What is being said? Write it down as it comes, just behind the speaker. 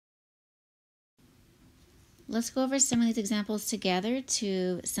Let's go over some of these examples together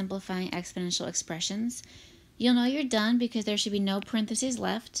to simplifying exponential expressions. You'll know you're done because there should be no parentheses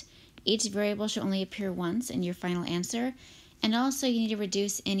left. Each variable should only appear once in your final answer. And also you need to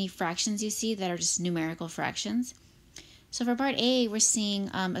reduce any fractions you see that are just numerical fractions. So for part A, we're seeing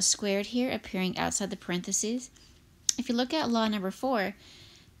a squared here appearing outside the parentheses. If you look at law number 4,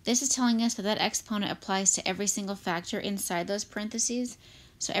 this is telling us that that exponent applies to every single factor inside those parentheses.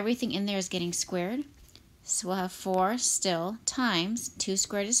 So everything in there is getting squared. So we'll have 4 still times 2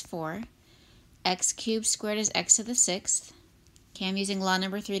 squared is 4. X cubed squared is x to the 6th. Okay, I'm using law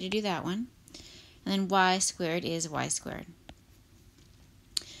number 3 to do that one. And then y squared is y squared.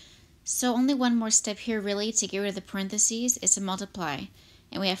 So only one more step here really to get rid of the parentheses is to multiply.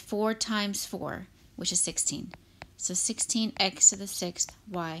 And we have 4 times 4, which is 16. So 16x to the 6th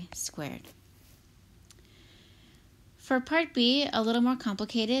y squared. For part B, a little more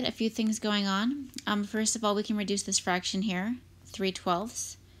complicated, a few things going on. First of all, we can reduce this fraction here.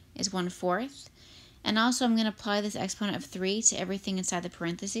 3/12 is 1/4. And also I'm going to apply this exponent of 3 to everything inside the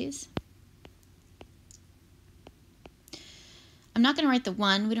parentheses. I'm not going to write the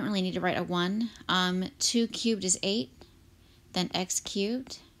 1. We don't really need to write a 1. 2 cubed is 8. Then x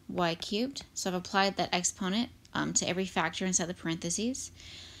cubed, y cubed. So I've applied that exponent to every factor inside the parentheses.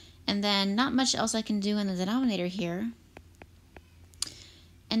 And then not much else I can do in the denominator here.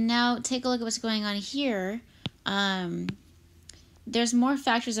 And now take a look at what's going on here. There's more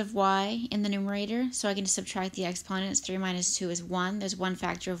factors of y in the numerator, so I can just subtract the exponents. 3 minus 2 is 1. There's one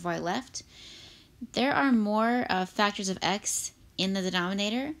factor of y left. There are more factors of x in the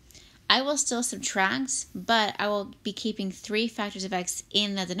denominator. I will still subtract, but I will be keeping 3 factors of x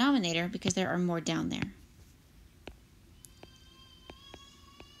in the denominator because there are more down there.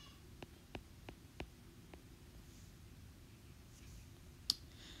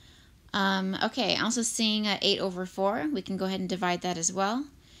 Okay, also seeing 8/4, we can go ahead and divide that as well,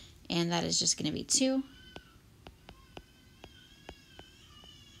 and that is just going to be 2.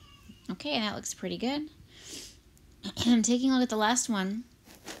 Okay, and that looks pretty good. Taking a look at the last one,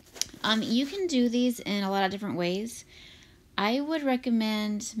 you can do these in a lot of different ways. I would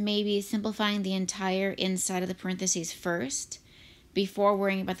recommend maybe simplifying the entire inside of the parentheses first before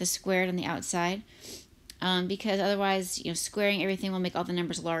worrying about the squared on the outside. Because otherwise, squaring everything will make all the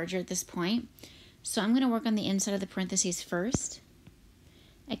numbers larger at this point. So I'm going to work on the inside of the parentheses first.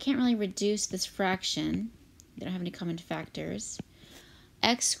 I can't really reduce this fraction. They don't have any common factors.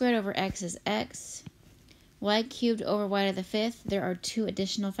 X squared over x is x. Y cubed over y to the 5th. There are 2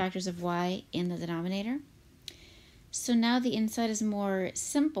 additional factors of y in the denominator. So now the inside is more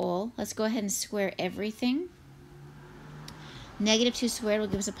simple. Let's go ahead and square everything. -2 squared will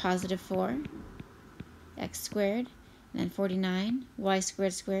give us a +4. X squared, and then 49, y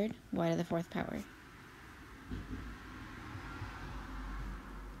squared squared, y to the 4th power.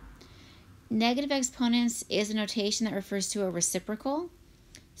 Negative exponents is a notation that refers to a reciprocal.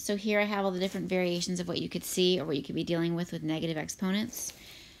 So here I have all the different variations of what you could see or what you could be dealing with negative exponents.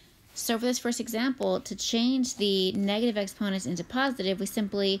 So for this first example, to change the negative exponents into positive, we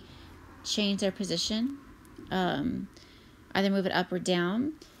simply change their position, either move it up or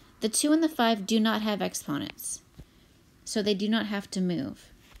down. The 2 and the 5 do not have exponents, so they do not have to move.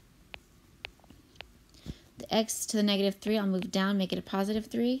 The x to the -3, I'll move down, make it a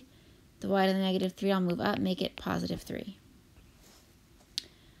 +3. The y to the -3, I'll move up, make it +3.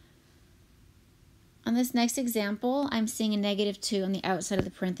 On this next example, I'm seeing a -2 on the outside of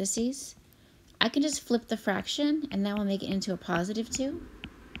the parentheses. I can just flip the fraction, and that will make it into a +2.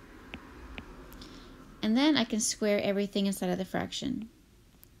 And then I can square everything inside of the fraction.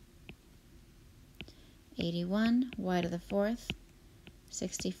 81, y to the 4th,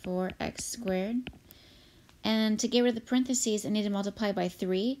 64, x squared. And to get rid of the parentheses, I need to multiply by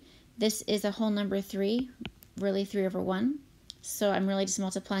 3. This is a whole number 3, really 3/1. So I'm really just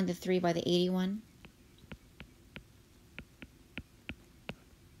multiplying the 3 by the 81.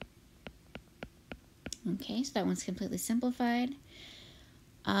 Okay, so that one's completely simplified.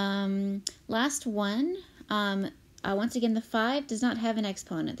 Last one. Once again, the 5 does not have an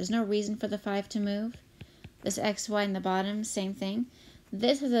exponent. There's no reason for the 5 to move. This xy in the bottom, same thing.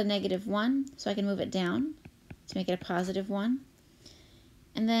 This is a -1, so I can move it down to make it a +1.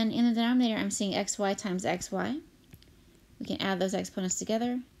 And then in the denominator, I'm seeing xy times xy. We can add those exponents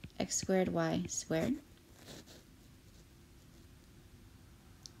together, x squared, y squared.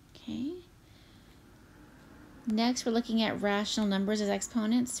 Okay. Next, we're looking at rational numbers as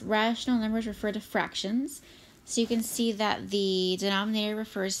exponents. Rational numbers refer to fractions. So you can see that the denominator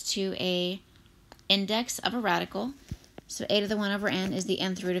refers to a index of a radical. So a to the 1 over n is the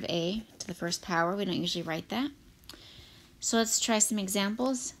nth root of a to the first power. We don't usually write that. So let's try some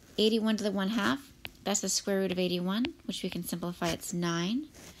examples. 81 to the 1/2, that's the square root of 81, which we can simplify, it's 9.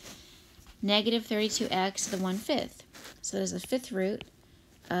 Negative 32x to the 1/5. So there's the 5th root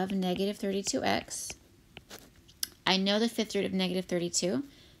of negative 32x. I know the 5th root of negative 32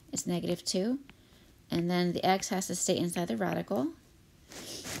 is negative 2. And then the x has to stay inside the radical.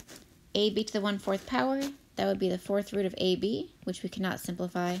 ab to the 1/4 power, that would be the 4th root of ab, which we cannot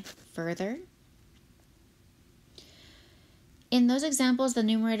simplify further. In those examples, the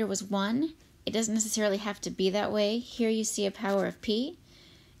numerator was 1. It doesn't necessarily have to be that way. Here you see a power of p.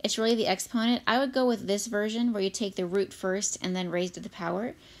 It's really the exponent. I would go with this version where you take the root first and then raise to the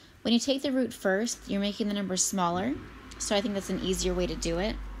power. When you take the root first, you're making the number smaller. So I think that's an easier way to do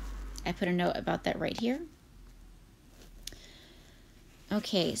it. I put a note about that right here.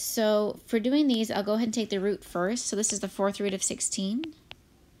 Okay, so for doing these, I'll go ahead and take the root first. So this is the 4th root of 16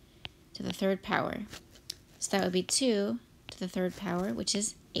 to the 3rd power. So that would be 2 to the 3rd power, which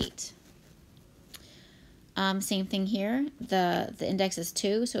is 8. Same thing here. The index is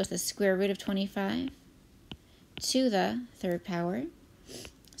 2, so it's the square root of 25 to the 3rd power.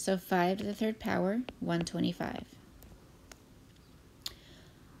 So 5 to the 3rd power, 125.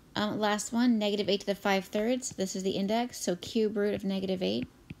 Last one, negative 8 to the 5/3. This is the index, so cube root of negative 8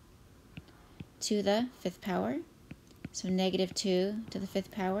 to the 5th power. So negative 2 to the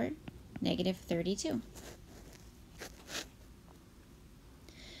 5th power, negative 32.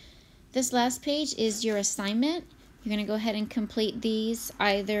 This last page is your assignment. You're going to go ahead and complete these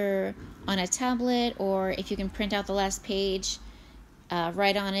either on a tablet, or if you can print out the last page,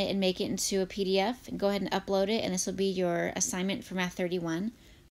 write on it and make it into a PDF, and go ahead and upload it, and this will be your assignment for Math 31.